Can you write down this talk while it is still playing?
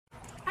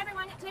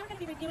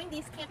be reviewing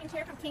these camping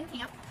chair from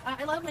KingCamp.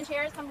 I love when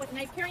chairs come with a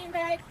nice carrying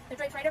bag that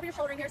drapes right over your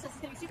shoulder here, so it's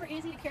going to be super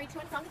easy to carry to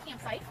and from the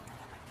campsite.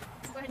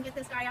 Let's go ahead and get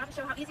this guy out to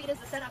show how easy it is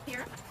to set up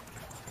here.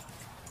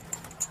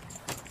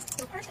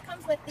 So first it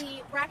comes with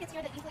the brackets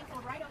here that easily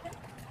fold right open.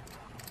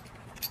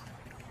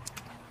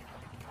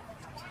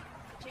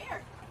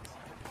 Chair.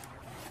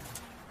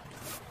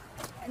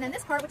 And then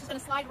this part, which is going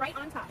to slide right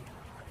on top.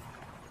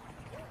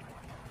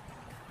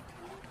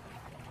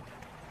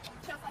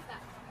 Just like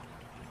that.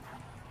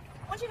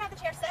 Once you have the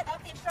chair set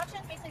up, the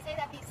instructions basically say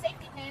that the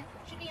safety pin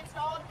should be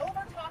installed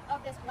over top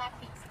of this black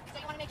piece. So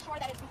you want to make sure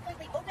that it's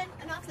completely open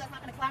enough so that's not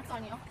going to collapse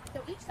on you.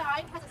 So each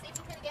side has a safety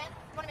pin again.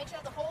 You want to make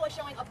sure that the hole is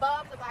showing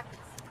above the black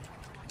piece.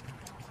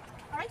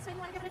 Alright, so you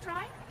want to give it a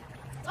try?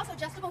 It's also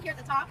adjustable here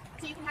at the top,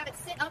 so you can have it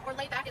sit up or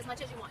lay back as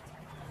much as you want.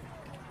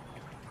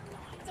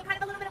 So kind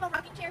of a little bit of a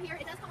rocking chair here.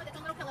 It does come with its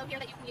own little pillow here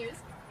that you can use.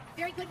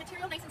 Very good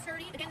material, nice and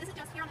sturdy. Again, this is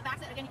just here on the back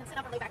so that, again, you can sit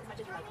up or lay back as much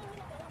as you like.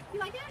 You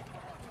like it?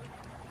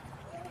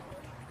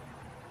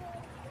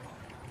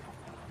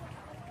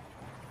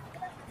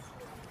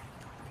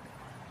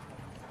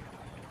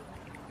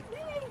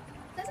 Yay!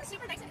 This is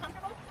super nice and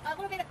comfortable. A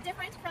little bit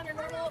different from your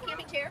normal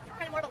camping chair,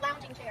 kind of more of a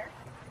lounging chair.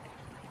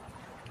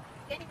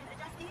 Again, you can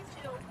adjust these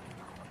to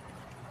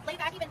lay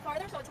back even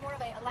farther so it's more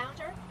of a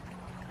lounger.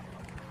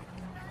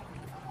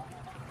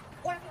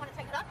 Or if you want to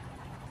tighten it up,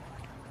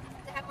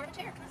 to have more of a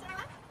chair. Sit on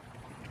that.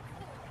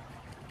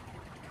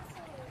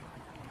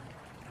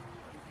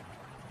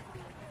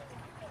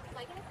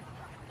 Like it?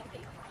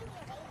 Okay.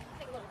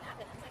 Take a little nap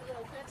in it. It's like a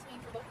little crib swing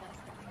for both of us.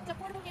 It's a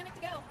portable hammock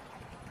to go.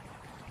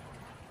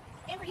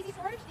 And for easy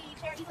storage, the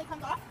chair easily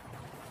comes off.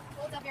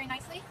 Folds up very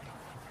nicely.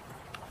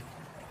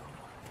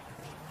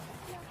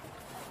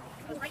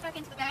 Goes right back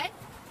into the bag.